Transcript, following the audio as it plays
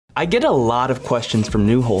I get a lot of questions from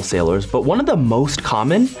new wholesalers, but one of the most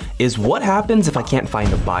common is what happens if I can't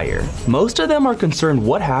find a buyer? Most of them are concerned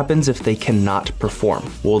what happens if they cannot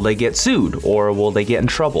perform. Will they get sued or will they get in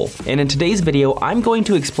trouble? And in today's video, I'm going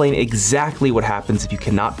to explain exactly what happens if you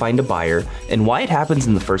cannot find a buyer and why it happens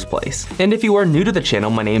in the first place. And if you are new to the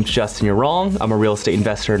channel, my name's Justin, you're wrong. I'm a real estate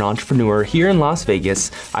investor and entrepreneur here in Las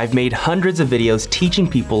Vegas. I've made hundreds of videos teaching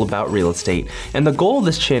people about real estate, and the goal of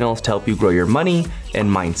this channel is to help you grow your money and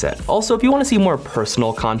mindset. Also, if you want to see more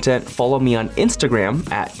personal content, follow me on Instagram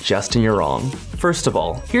at Justin You're Wrong. First of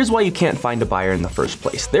all, here's why you can't find a buyer in the first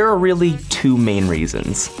place. There are really two main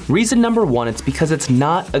reasons. Reason number one, it's because it's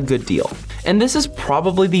not a good deal. And this is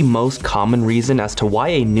probably the most common reason as to why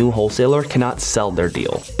a new wholesaler cannot sell their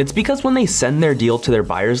deal. It's because when they send their deal to their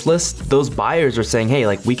buyers list, those buyers are saying,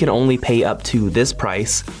 hey, we can only pay up to this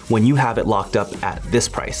price when you have it locked up at this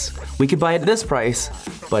price. We could buy it at this price,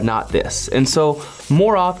 but not this. And so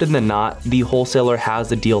more often than not, the wholesaler has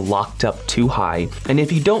the deal locked up too high. And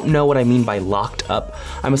if you don't know what I mean by locked up,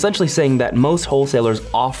 I'm essentially saying that most wholesalers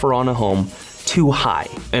offer on a home too high.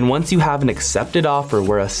 And once you have an accepted offer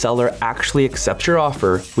where a seller actually accepts your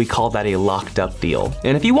offer, we call that a locked up deal.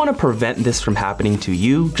 And if you want to prevent this from happening to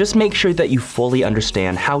you, just make sure that you fully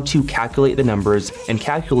understand how to calculate the numbers and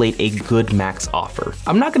calculate a good max offer.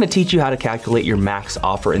 I'm not going to teach you how to calculate your max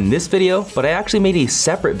offer in this video, but I actually made a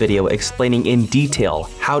separate video explaining in detail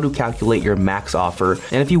how to calculate your max offer.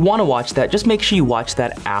 And if you want to watch that, just make sure you watch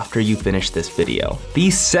that after you finish this video.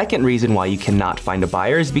 The second reason why you cannot find a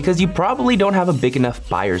buyer is because you probably don't have a big enough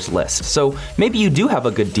buyers list. So maybe you do have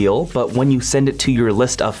a good deal, but when you send it to your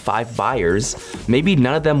list of 5 buyers, maybe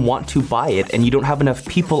none of them want to buy it and you don't have enough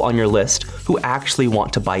people on your list who actually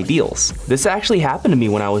want to buy deals. This actually happened to me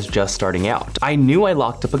when I was just starting out. I knew I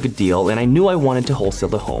locked up a good deal and I knew I wanted to wholesale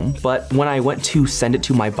the home, but when I went to send it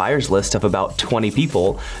to my buyers list of about 20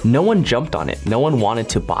 people, no one jumped on it. No one wanted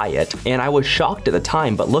to buy it. And I was shocked at the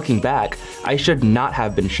time, but looking back, I should not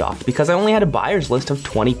have been shocked because I only had a buyers list of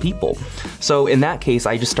 20 people. So in that case,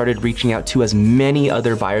 I just started reaching out to as many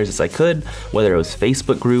other buyers as I could, whether it was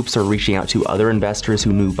Facebook groups or reaching out to other investors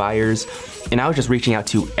who knew buyers. And I was just reaching out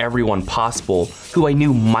to everyone possible who I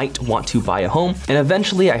knew might want to buy a home. And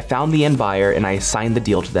eventually I found the end buyer and I assigned the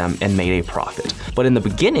deal to them and made a profit. But in the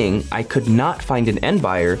beginning, I could not find an end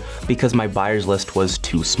buyer because my buyers list was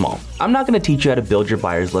too small. I'm not going to teach you how to build your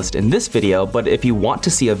buyers list in this video, but if you want to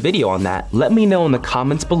see a video on that, let me know in the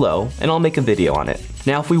comments below and I'll make a video on it.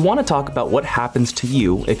 Now, if we want to talk about what happens to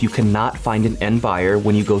you if you cannot find an end buyer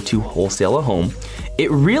when you go to wholesale a home, it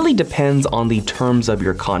really depends on the terms of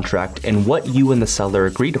your contract and what you and the seller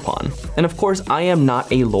agreed upon. And of course, I am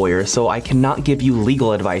not a lawyer, so I cannot give you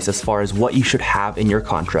legal advice as far as what you should have in your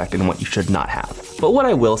contract and what you should not have. But what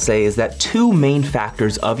I will say is that 2 main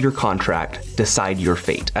factors of your contract decide your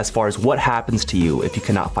fate as far as what happens to you if you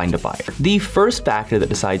cannot find a buyer. The first factor that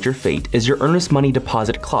decides your fate is your earnest money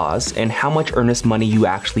deposit clause and how much earnest money you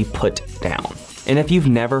actually put down. And if you've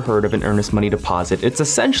never heard of an earnest money deposit, it's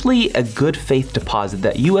essentially a good faith deposit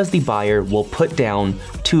that you as the buyer will put down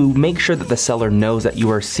to make sure that the seller knows that you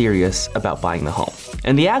are serious about buying the home.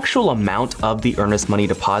 And the actual amount of the earnest money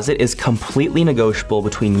deposit is completely negotiable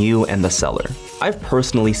between you and the seller. I've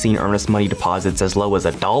personally seen earnest money deposits as low as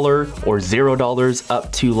 $1 or $0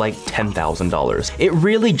 up to like $10,000. It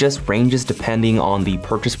really just ranges depending on the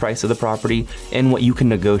purchase price of the property and what you can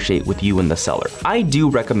negotiate with you and the seller. I do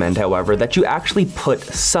recommend, however, that you actually put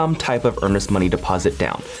some type of earnest money deposit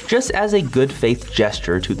down, just as a good faith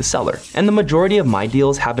gesture to the seller. And the majority of my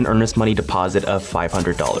deals have an earnest money deposit of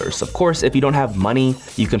 $500. Of course, if you don't have money,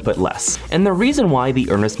 you can put less. And the reason why the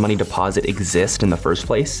earnest money deposit exists in the first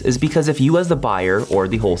place is because if you as the buyer or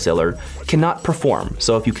the wholesaler cannot perform,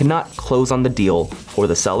 so if you cannot close on the deal for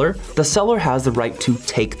the seller has the right to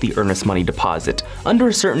take the earnest money deposit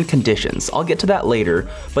under certain conditions. I'll get to that later,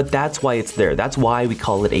 but that's why it's there. That's why we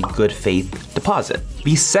call it a good faith deposit.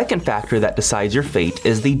 The second factor that decides your fate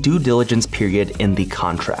is the due diligence period in the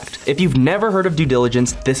contract. If you've never heard of due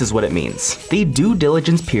diligence, this is what it means. The due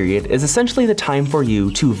diligence period is essentially the time for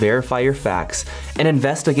you to verify your facts and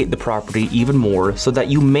investigate the property even more so that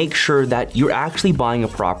you make sure that you're actually buying a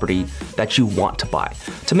property that you want to buy.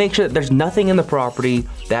 To make sure that there's nothing in the property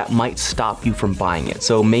that might stop you from buying it.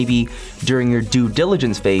 So maybe during your due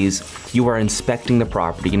diligence phase, you are inspecting the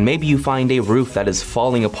property and maybe you find a roof that is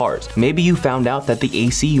falling apart. Maybe you found out that the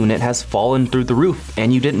AC unit has fallen through the roof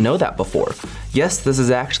and you didn't know that before. Yes, this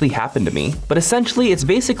has actually happened to me, but essentially it's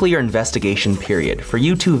basically your investigation period for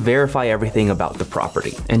you to verify everything about the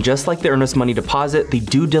property. And just like the earnest money deposit, the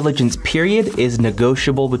due diligence period is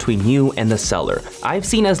negotiable between you and the seller. I've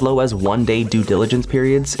seen as low as 1-day due diligence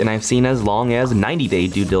periods, and I've seen as long as 90-day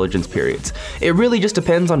due diligence periods. It really just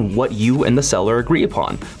depends on what you and the seller agree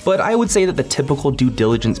upon, but I would say that the typical due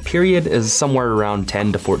diligence period is somewhere around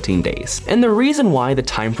 10 to 14 days. And the reason why the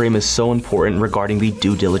time frame is so important regarding the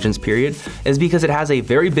due diligence period is because it has a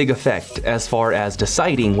very big effect as far as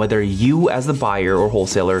deciding whether you as the buyer or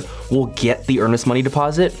wholesaler will get the earnest money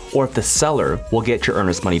deposit or if the seller will get your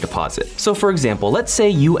earnest money deposit. So for example, let's say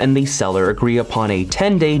you and the seller agree upon a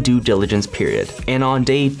 10-day due diligence period, and on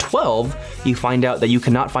day 12, you find out that you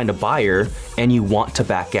cannot find a buyer and you want to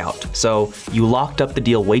back out. So you locked up the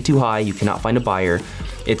deal way too high, you cannot find a buyer.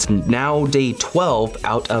 It's now day 12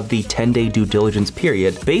 out of the 10-day due diligence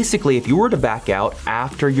period. Basically, if you were to back out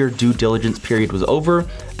after your due diligence period was over,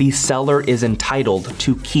 the seller is entitled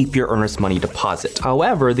to keep your earnest money deposit.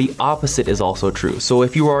 However, the opposite is also true. So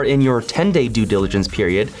if you are in your 10-day due diligence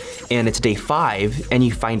period and it's day 5 and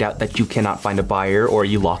you find out that you cannot find a buyer or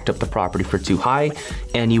you locked up the property for too high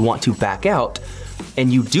and you want to back out,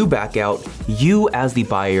 and you do back out, you as the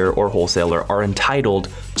buyer or wholesaler are entitled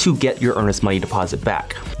to get your earnest money deposit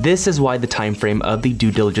back. This is why the time frame of the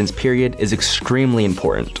due diligence period is extremely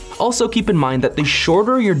important. Also keep in mind that the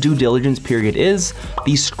shorter your due diligence period is,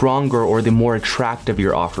 the stronger or the more attractive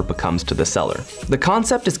your offer becomes to the seller. The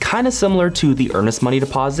concept is kind of similar to the earnest money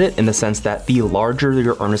deposit in the sense that the larger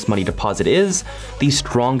your earnest money deposit is, the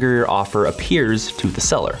stronger your offer appears to the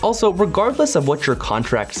seller. Also, regardless of what your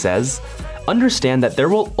contract says, understand that there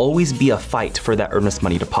will always be a fight for that earnest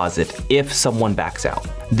money deposit if someone backs out.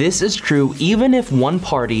 This is true even if one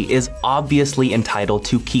party is obviously entitled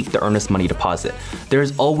to keep the earnest money deposit.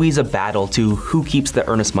 There's always a battle to who keeps the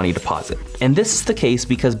earnest money deposit. And this is the case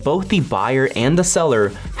because both the buyer and the seller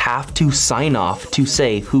have to sign off to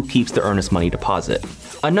say who keeps the earnest money deposit.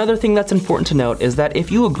 Another thing that's important to note is that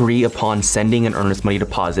if you agree upon sending an earnest money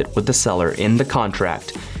deposit with the seller in the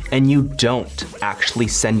contract, and you don't actually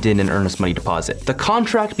send in an earnest money deposit, the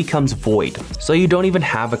contract becomes void. So you don't even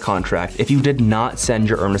have a contract if you did not send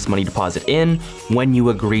your earnest money deposit in when you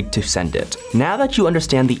agreed to send it. Now that you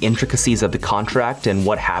understand the intricacies of the contract and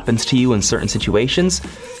what happens to you in certain situations,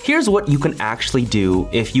 here's what you can actually do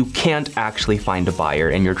if you can't actually find a buyer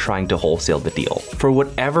and you're trying to wholesale the deal. For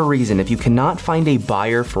whatever reason, if you cannot find a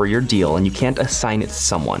buyer for your deal and you can't assign it to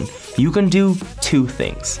someone, you can do 2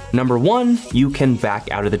 things. Number 1, you can back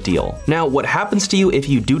out of the deal. Now, what happens to you if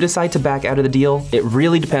you do decide to back out of the deal, it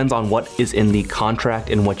really depends on what is in the contract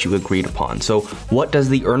and what you agreed upon. So what does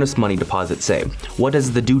the earnest money deposit say? What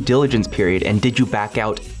is the due diligence period? And did you back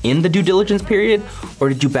out in the due diligence period or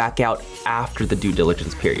did you back out after the due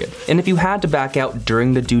diligence period? And if you had to back out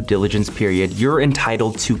during the due diligence period, you're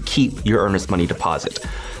entitled to keep your earnest money deposit.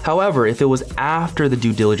 However, if it was after the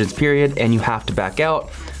due diligence period and you have to back out,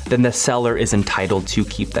 then the seller is entitled to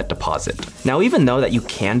keep that deposit. Now, even though that you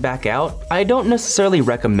can back out, I don't necessarily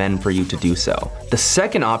recommend for you to do so. The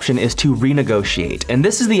second option is to renegotiate, and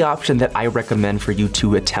this is the option that I recommend for you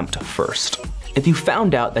to attempt first. If you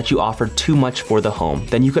found out that you offered too much for the home,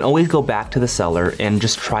 then you can always go back to the seller and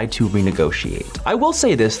just try to renegotiate. I will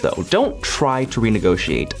say this though, don't try to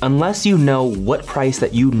renegotiate unless you know what price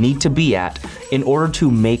that you need to be at in order to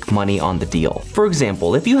make money on the deal. For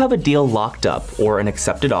example, if you have a deal locked up or an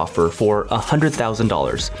accepted offer for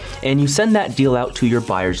 $100,000 and you send that deal out to your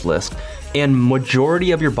buyers list, and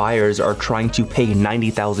majority of your buyers are trying to pay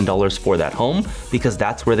 $90,000 for that home because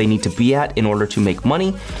that's where they need to be at in order to make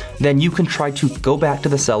money, then you can try to go back to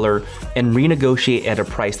the seller and renegotiate at a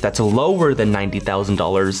price that's lower than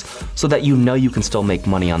 $90,000 so that you know you can still make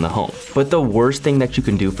money on the home. But the worst thing that you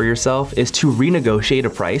can do for yourself is to renegotiate a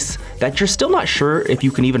price that you're still not sure if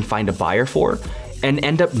you can even find a buyer for and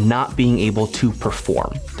end up not being able to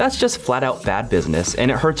perform. That's just flat out bad business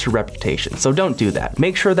and it hurts your reputation, so don't do that.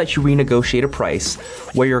 Make sure that you renegotiate a price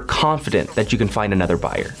where you're confident that you can find another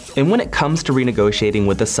buyer. And when it comes to renegotiating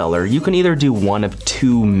with the seller, you can either do one of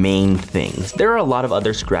 2 main things. There are a lot of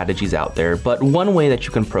other strategies out there, but one way that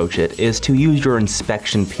you can approach it is to use your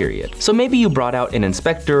inspection period. So maybe you brought out an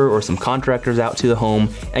inspector or some contractors out to the home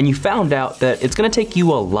and you found out that it's gonna take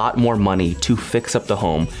you a lot more money to fix up the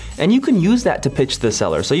home, and you can use that to pitch the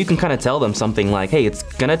seller. So you can kind of tell them something like, hey, it's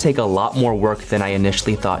gonna take a lot more work than I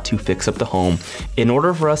initially thought to fix up the home. In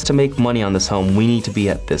order for us to make money on this home, we need to be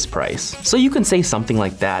at this price. So you can say something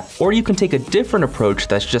like that, or you can take a different approach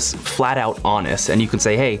that's just flat out honest, and you can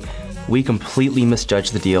say, hey, we completely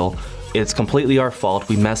misjudged the deal. It's completely our fault,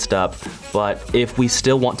 we messed up, but if we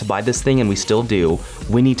still want to buy this thing, and we still do,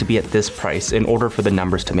 we need to be at this price in order for the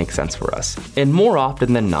numbers to make sense for us. And more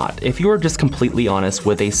often than not, if you are just completely honest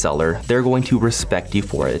with a seller, they're going to respect you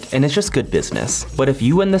for it, and it's just good business. But if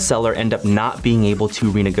you and the seller end up not being able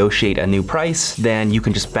to renegotiate a new price, then you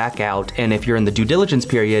can just back out, and if you're in the due diligence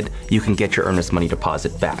period, you can get your earnest money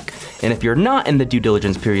deposit back. And if you're not in the due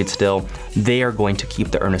diligence period still, they are going to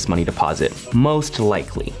keep the earnest money deposit, most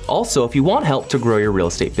likely. Also, if you want help to grow your real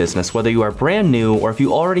estate business, whether you are brand new or if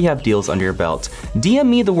you already have deals under your belt, DM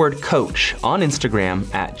me the word coach on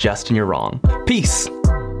Instagram at JustinYou'reWrong. Peace.